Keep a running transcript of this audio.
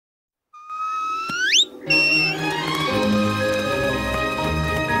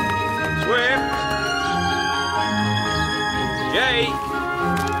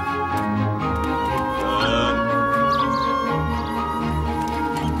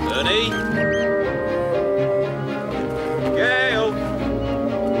Ernie. Gail.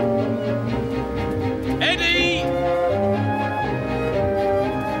 Eddie.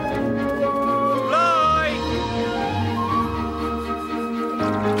 Fly.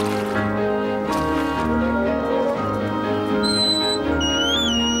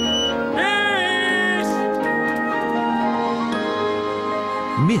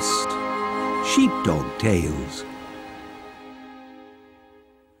 Mist. Sheepdog Tales.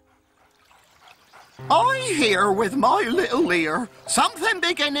 I hear with my little ear something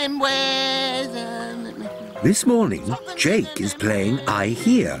beginning with... This morning, Jake is playing I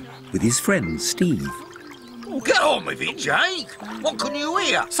Hear with his friend Steve. Oh, get on with it, Jake. What can you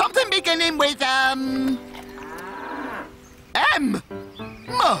hear? Something beginning with, M.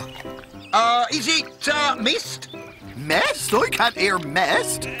 Is it, Mist? Mist? I can't hear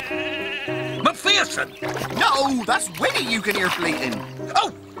mist. McPherson? No, that's Winnie you can hear bleating.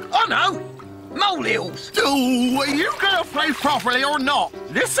 Oh, I know. Molehills. Oh, are you gonna play properly or not?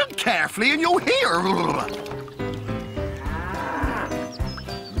 Listen carefully and you'll hear.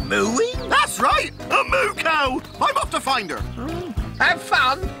 Mooing? That's right, a moo cow. I'm off to find her. Have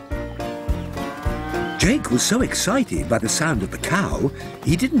fun. Jake was so excited by the sound of the cow,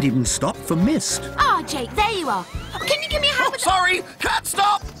 he didn't even stop for Mist. Ah, Jake, there you are. Oh, can you give me a hand with Sorry, can't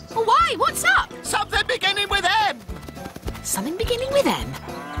stop. Oh, why? What's up? Something beginning with M. Something beginning with M?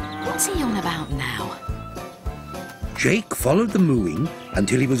 What's he on about now? Jake followed the mooing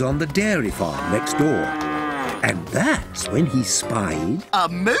until he was on the dairy farm next door. And that's when he spied... A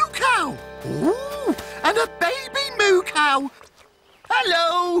moo cow. Ooh, and a baby moo cow.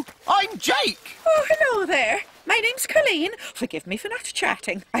 Hello, I'm Jake. Oh, hello there. My name's Colleen. Forgive me for not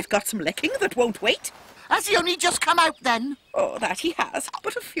chatting. I've got some licking that won't wait. Has he only just come out then? Oh, that he has,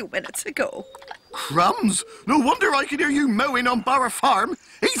 but a few minutes ago. Crumbs! No wonder I can hear you mowing on Borough Farm.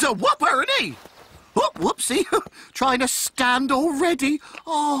 He's a whopper, isn't he? Oh, whoopsie. Trying to stand already.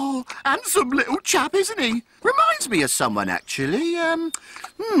 Oh, handsome little chap, isn't he? Reminds me of someone, actually. Who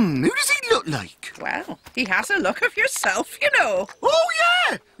does he look like? Well, he has a look of yourself, you know. Oh,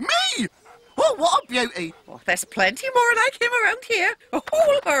 yeah! Me! Oh, what a beauty. Oh, there's plenty more like him around here. A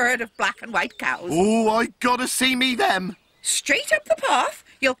whole herd of black and white cows. Oh, I gotta see me them. Straight up the path,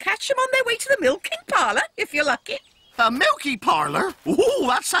 you'll catch them on their way to the milking parlour, if you're lucky. A milky parlour? Oh,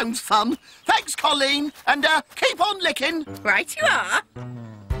 that sounds fun. Thanks, Colleen. And, keep on licking. Right you are.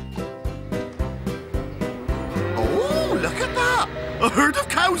 Oh, look at that. A herd of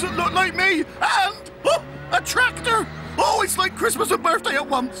cows that look like me. And, oh, a tractor. Oh, it's like Christmas and birthday at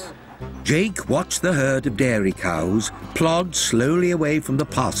once. Jake watched the herd of dairy cows plod slowly away from the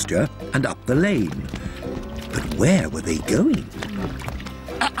pasture and up the lane. But where were they going?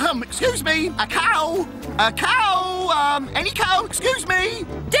 Excuse me, a cow. A cow, any cow, excuse me.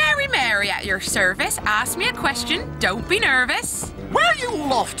 Dairy Mary at your service. Ask me a question. Don't be nervous. Where are you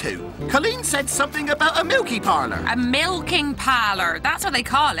all off to? Colleen said something about a milky parlour. A milking parlour. That's what they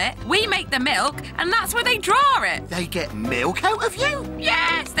call it. We make the milk, and that's where they draw it. They get milk out of you?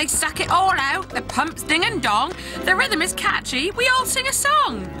 Yes, they suck it all out. The pumps ding and dong. The rhythm is catchy. We all sing a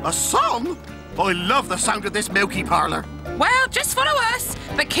song. A song? I love the sound of this milky parlour. Well, just follow us,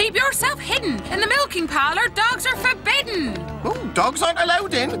 but keep yourself hidden. In the milking parlour, dogs are forbidden. Oh, dogs aren't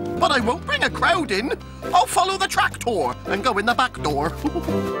allowed in, but I won't bring a crowd in. I'll follow the tractor and go in the back door.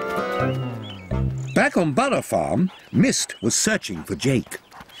 Back on Borough Farm, Mist was searching for Jake.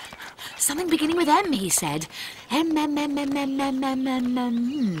 Something beginning with M, he said. M. Oi!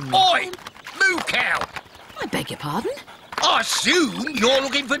 Moo cow! I beg your pardon? I assume you're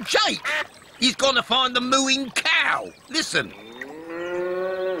looking for Jake. He's gone to find the mooing cow. Listen.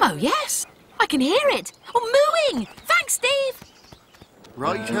 Oh, yes. I can hear it. Oh, mooing. Thanks, Steve.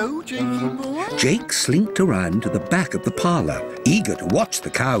 Righto, Jakey boy. Jake slinked around to the back of the parlour, eager to watch the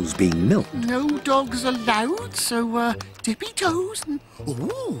cows being milked. No dogs allowed, so, dippy toes and...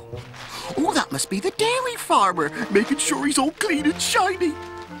 Oh, that must be the dairy farmer, making sure he's all clean and shiny.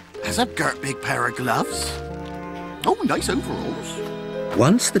 Has a girt big pair of gloves. Oh, nice overalls.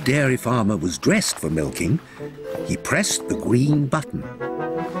 Once the dairy farmer was dressed for milking, he pressed the green button.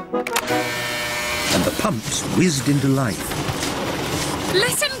 And the pumps whizzed into life.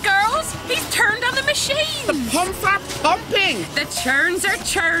 Listen, girls, he's turned on the machine. The pumps are pumping. The churns are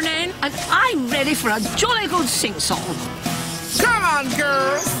churning. And I'm ready for a jolly good sing-song. Come on,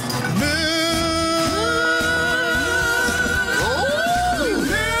 girls.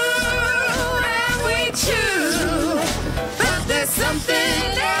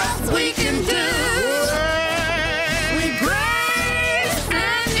 Something else we can do. We graze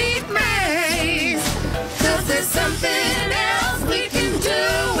and eat maize, 'cause there's something else we can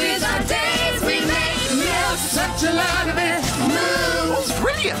do with such a lot of it. Moo. Oh,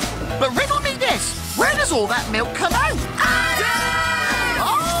 brilliant! But riddle me this. Where does all that milk come out?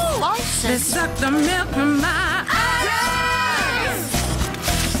 Oh, I see. They suck the milk from my eyes.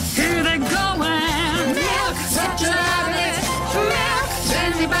 Here they go and milk, such a lot of it. Milk,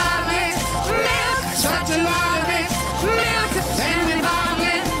 then we bottle it. Milk, such a lot of it. Milk, then we bottle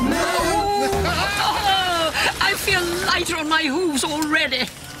it. No. Oh, I feel lighter on my hooves already.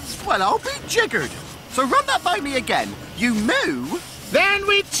 Well, I'll be jiggered. So run that by me again. You moo, Then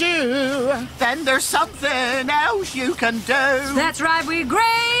we chew. then there's something else you can do. That's right, we graze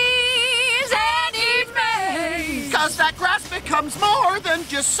and eat maize. 'Cause that grass becomes more than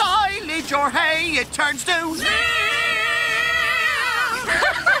just silage or hay. It turns to...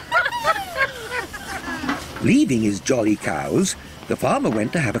 Leaving his jolly cows, the farmer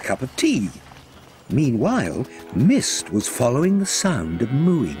went to have a cup of tea. Meanwhile, Mist was following the sound of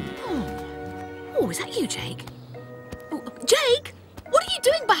mooing. Oh, is that you, Jake? Oh, Jake, what are you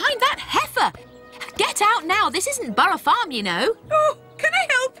doing behind that heifer? Get out now. This isn't Borough Farm, you know. Oh, can I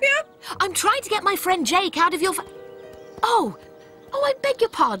help you? I'm trying to get my friend Jake out of your... Oh, I beg your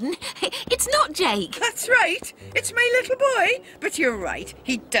pardon. It's not Jake. That's right. It's my little boy. But you're right.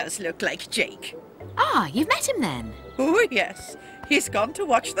 He does look like Jake. Ah, you've met him then. Oh, yes. He's gone to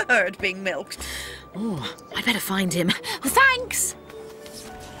watch the herd being milked. Oh, I better find him. Thanks.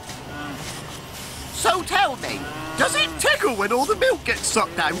 So tell me, does it tickle when all the milk gets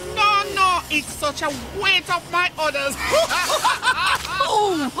sucked out? No, it's such a weight off my udders.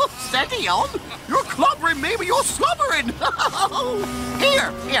 Oh, steady on. You're clobbering me, but you're slobbering.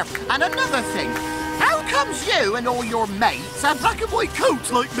 Here, and another thing. How comes you and all your mates have black and white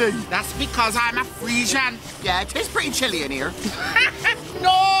coats like me? That's because I'm a Frisian. Yeah, it is pretty chilly in here.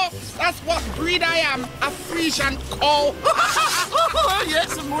 No, that's what breed I am, a Frisian cow. Yeah,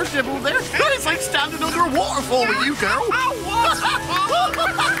 some more dribble there. It's like standing under a waterfall with you, girl.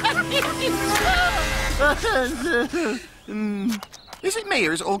 Is it me,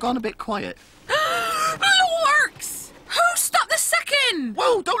 or is it all gone a bit quiet? Lorks! Who stopped the second?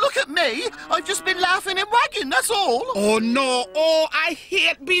 Whoa, don't look at me. I've just been laughing and wagging, that's all. Oh, no. Oh, I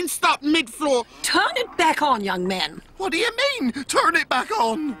hate being stopped mid-floor. Turn it back on, young man. What do you mean, turn it back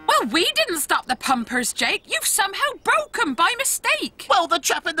on? Well, we didn't stop the pumpers, Jake. You've somehow broken by mistake. Well, the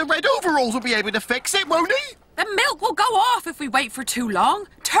chap in the red overalls will be able to fix it, won't he? The milk will go off if we wait for too long.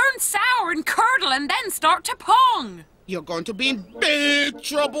 Turn sour and curdle and then start to pong. You're going to be in big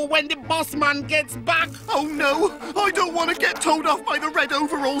trouble when the boss man gets back. Oh, no. I don't want to get told off by the red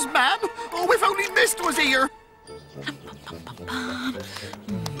overalls man. Oh, if only Mist was here.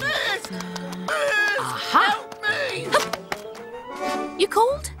 Mist! Help me! You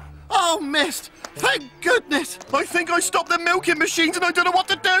called? Oh, Mist! Thank goodness! I think I stopped the milking machines and I don't know what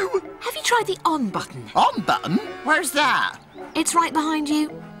to do! Have you tried the on button? On button? Where's that? It's right behind you.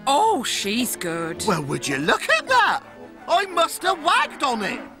 Oh, she's good. Well, would you look at that? I must have wagged on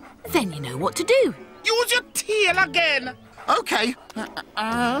it. Then you know what to do. Use your tail again. Okay.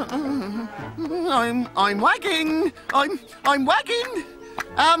 I'm wagging. I'm wagging.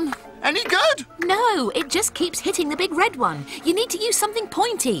 Any good? No, it just keeps hitting the big red one. You need to use something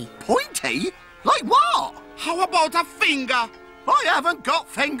pointy. Pointy? Like what? How about a finger? I haven't got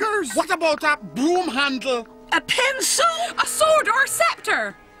fingers. What about a broom handle? A pencil? A sword or a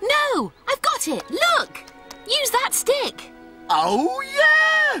scepter. No, I've got it. Look. Use that stick. Oh,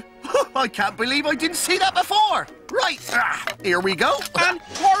 yeah! I can't believe I didn't see that before. Right, here we go. And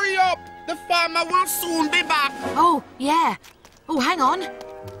hurry up. The farmer will soon be back. Oh, yeah. Oh, hang on.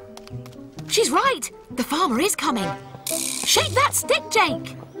 She's right. The farmer is coming. Shake that stick,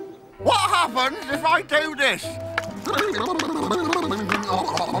 Jake. What happens if I do this?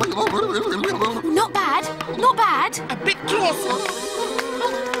 Not bad. Not bad. A bit closer.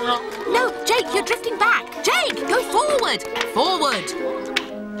 No, Jake, you're drifting back. Jake, go forward. Forward.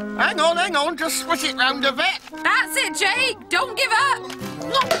 Hang on. Just switch it round a bit. That's it, Jake. Don't give up.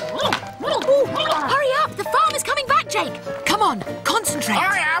 Hurry up. The farmer's coming back, Jake. Come on, concentrate.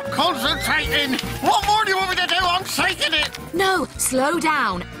 I am concentrating. What more do you want me to do? I'm shaking it. No, slow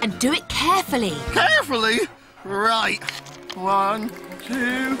down and do it carefully. Carefully? Right. 1,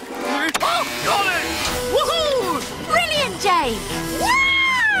 2, 3. Oh, got it! Woohoo! Brilliant, Jake.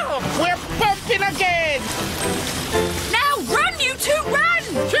 We're pumping again. Now run, you two, run.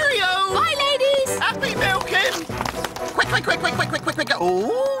 Cheerio! Bye, ladies. Happy milking! Quick.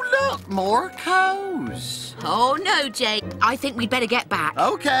 Oh, look, more cows. Oh, no, Jake. I think we'd better get back.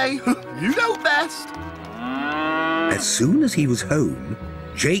 Okay, you know best. As soon as he was home,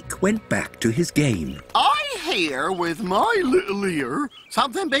 Jake went back to his game. I hear with my little ear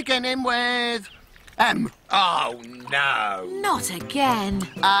something beginning with M. Oh, no. Not again.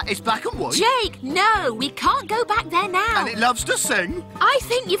 It's black and white. Jake, no, we can't go back there now. And it loves to sing. I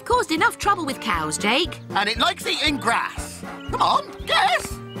think you've caused enough trouble with cows, Jake. And it likes eating grass. Come on,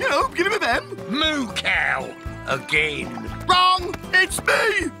 guess. You know, get him with M. Moo cow. Again. Wrong. It's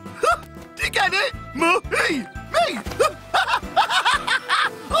me. Do you get it? Me.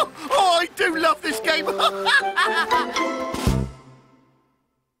 Oh, I do love this game.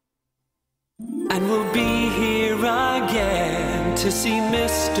 And we'll be here again to see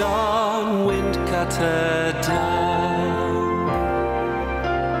Mist on Windcutter die.